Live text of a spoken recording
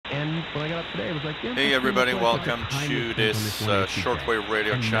then when I got up today, I was like, yeah. Hey everybody, welcome to this Shortwave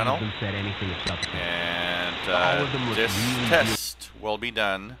radio channel. And this test will be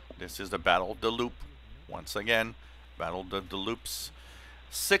done. This is the Battle of the Loop. Once again, Battle of the Loops.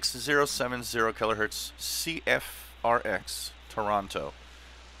 6070 kHz CFRX Toronto,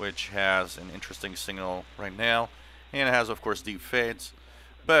 which has an interesting signal right now. And it has, of course, deep fades.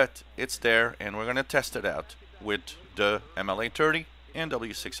 But it's there, and we're going to test it out with the MLA 30 and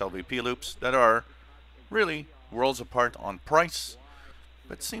W6LVP loops that are really worlds apart on price,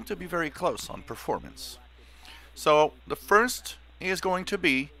 but seem to be very close on performance. So the first is going to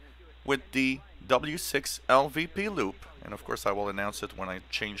be with the W6LVP loop, and of course I will announce it when I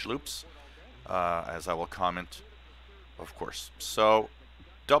change loops, as I will comment, of course. So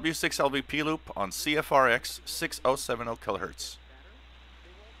W6LVP loop on CFRX 6070 kHz.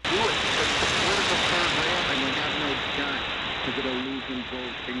 Do it, because the political program and you have no shot to get a losing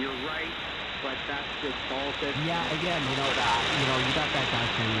vote. And you're right, but that's just all that. Yeah, again, you got that guy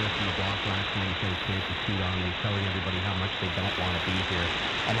standing up in the block last night saying he has his suit on and he's telling everybody how much they don't want to be here.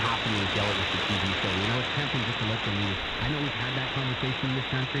 And half of me is yelling at the TV saying, you know, it's tempting just to let them leave. I know we've had that conversation in this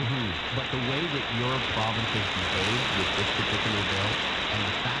country, but the way that your province has behaved with this particular bill and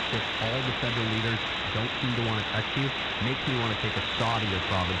the fact that all the federal leaders don't seem to want to touch you makes me want to take a saw to your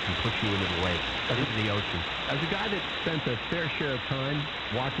province and push you into the lake, into the ocean. As a guy that spent a fair share of time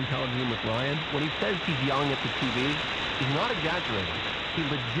watching television with Ryan, when he says he's yelling at the TV, he's not exaggerating. He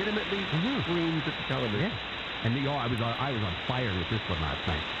legitimately screams at the television. Yeah. And I was on fire with this one last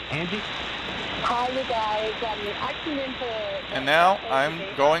night. Angie? Hi, you guys. I tuned into... And now I'm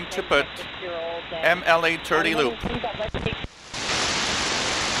going to put MLA 30 loop.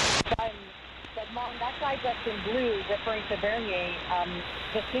 Mom, that guy dressed in blue, referring to Bernier,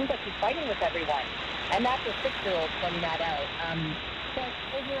 just seems like he's fighting with everyone. And that's a 6-year-old pointing that out. But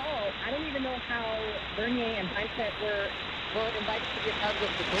overall, I don't even know how Bernier and Hindsight were invited to be part of the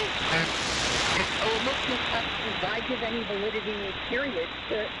debate. It almost makes us why give any validity, period,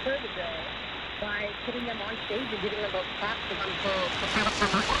 to the bill by putting them on stage and giving them those claps for them to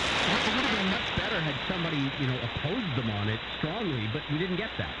It would have been much better had somebody, opposed them on it strongly, but we didn't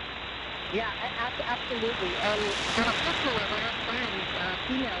get that. Yeah, absolutely. And a couple of our friends,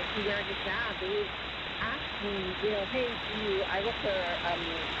 females who wear hijab, they asked me, hey, I look for,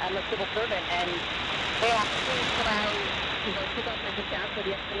 I'm a civil servant, and they asked me, could I, take off my hijab for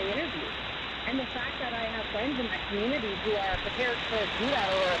the upcoming interview? And the fact that I have friends in my community who are prepared to do that,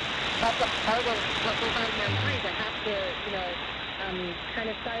 or that's a part of what goes on in their minds, I have to, kind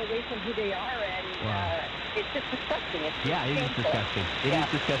of shy away from who they are, and it's just disgusting. It is disgusting. It is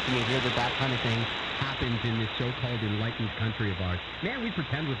disgusting to hear that kind of thing happens in this so-called enlightened country of ours. Man, we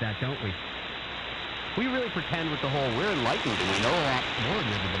pretend with that, don't we? We really pretend with the whole, we're enlightened and we know a lot more than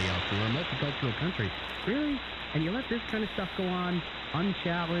everybody else. We're a multicultural country. Really? And you let this kind of stuff go on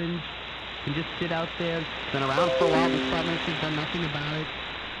unchallenged and just sit out there, been around for a while, this province has done nothing about it.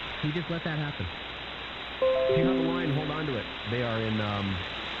 You just let that happen. If you have a line, hold on to it. They are in,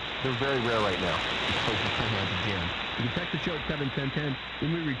 they're very rare right now. Again. You can text the show at 71010.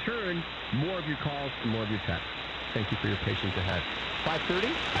 When we return, more of your calls and more of your texts. Thank you for your patience ahead. 5:30.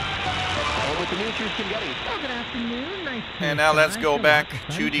 And with the news you're getting. Oh, good afternoon. Nice to And now let's go back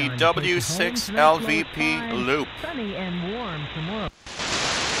to the W6LVP loop. Sunny and warm tomorrow.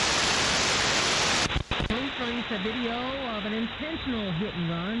 Police released a video of an intentional hit and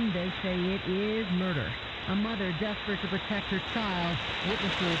run. They say it is murder. A mother desperate to protect her child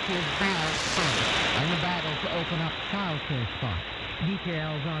witnesses his violent son and the battle to open up child care spots.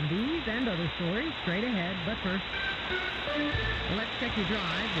 Details on these and other stories straight ahead, but first, let's check your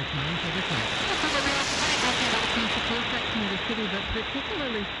drive with Time Saver Traffic. The first section of the city, but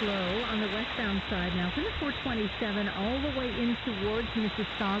particularly slow on the westbound side now from the 427 all the way in towards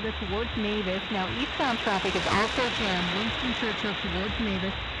Mississauga, towards Mavis. Now eastbound traffic is also jammed. Winston Churchill towards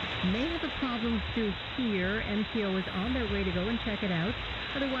Mavis. May have a problem through here. MTO is on their way to go and check it out.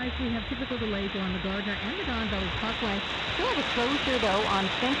 Otherwise, we have typical delays along the Gardner and the Don Valley Parkway. Still have a closure, though, on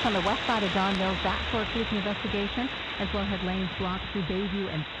Finch on the west side of Don Mills. That's for a collision investigation, as well as lanes blocked through Bayview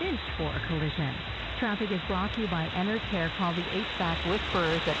and Finch for a collision. Traffic is brought to you by Enercare. Call the HVAC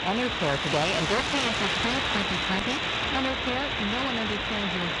Whisperers at Enercare today. And don't pay for Spring 2020. Enercare, no one understands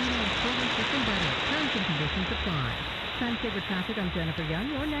your heating and cooling system better. Terms and conditions apply. Time Saver Traffic, I'm Jennifer Young.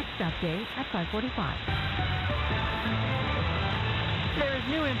 Your next update at 5:45. There is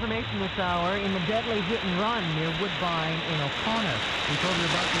new information this hour in the deadly hit and run near Woodbine in O'Connor. We told you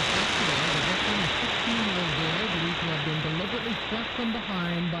about this yesterday. The victim, a 16-year-old girl, believed to have been deliberately struck from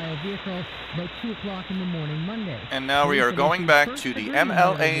behind by a vehicle about 2 o'clock in the morning Monday. And now we are going back to the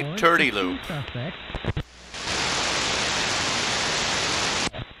MLA 30 loop. A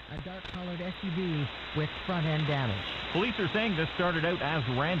dark-colored SUV with front-end damage. Police are saying this started out as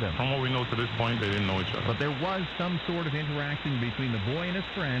random. From what we know to this point, they didn't know each other. But there was some sort of interaction between the boy and his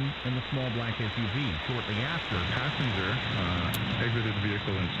friend and the small black SUV. Shortly after, The passenger exited the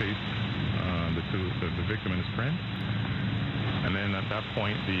vehicle and chased the victim and his friend. And then at that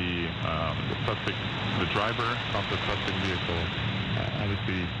point, the driver of the suspect vehicle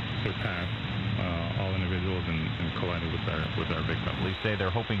obviously surpassed all individuals and collided with our victim. Police say they're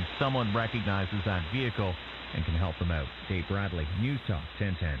hoping someone recognizes that vehicle and can help them out. Dave Bradley, News Talk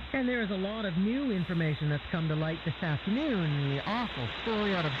 1010. And there is a lot of new information that's come to light this afternoon. The awful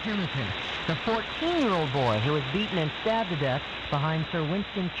story out of Hamilton. The 14-year-old boy who was beaten and stabbed to death behind Sir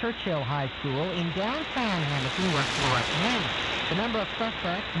Winston Churchill High School in downtown Hamilton was arrested. The number of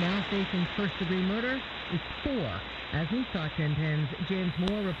suspects now facing first-degree murder is 4. As News Talk 1010's James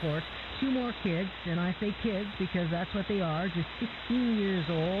Moore reports, 2 more kids, and I say kids because that's what they are, just 16 years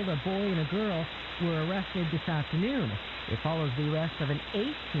old, a boy and a girl, were arrested this afternoon. It follows the arrest of an 18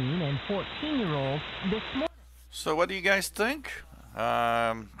 and 14-year-old this morning. So what do you guys think?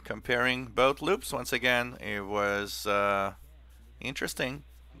 Comparing both loops, once again, it was interesting.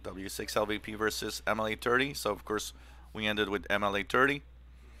 W6LVP versus MLA 30. So of course we ended with MLA 30.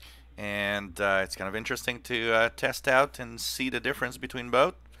 And it's kind of interesting to test out and see the difference between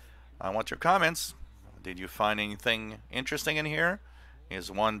both. I want your comments. Did you find anything interesting in here?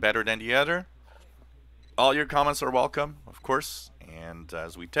 Is one better than the other? All your comments are welcome, of course. And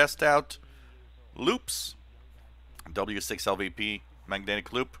as we test out loops, W6LVP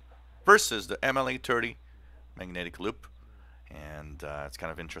magnetic loop versus the MLA 30 magnetic loop. And it's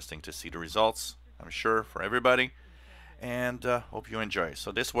kind of interesting to see the results, I'm sure, for everybody. And hope you enjoy.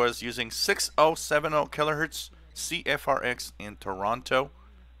 So this was using 6070 kHz CFRX in Toronto,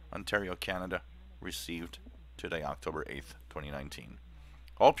 Ontario, Canada, received today, October 8th, 2019.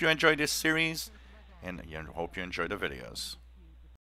 Hope you enjoyed this series, and hope you enjoy the videos.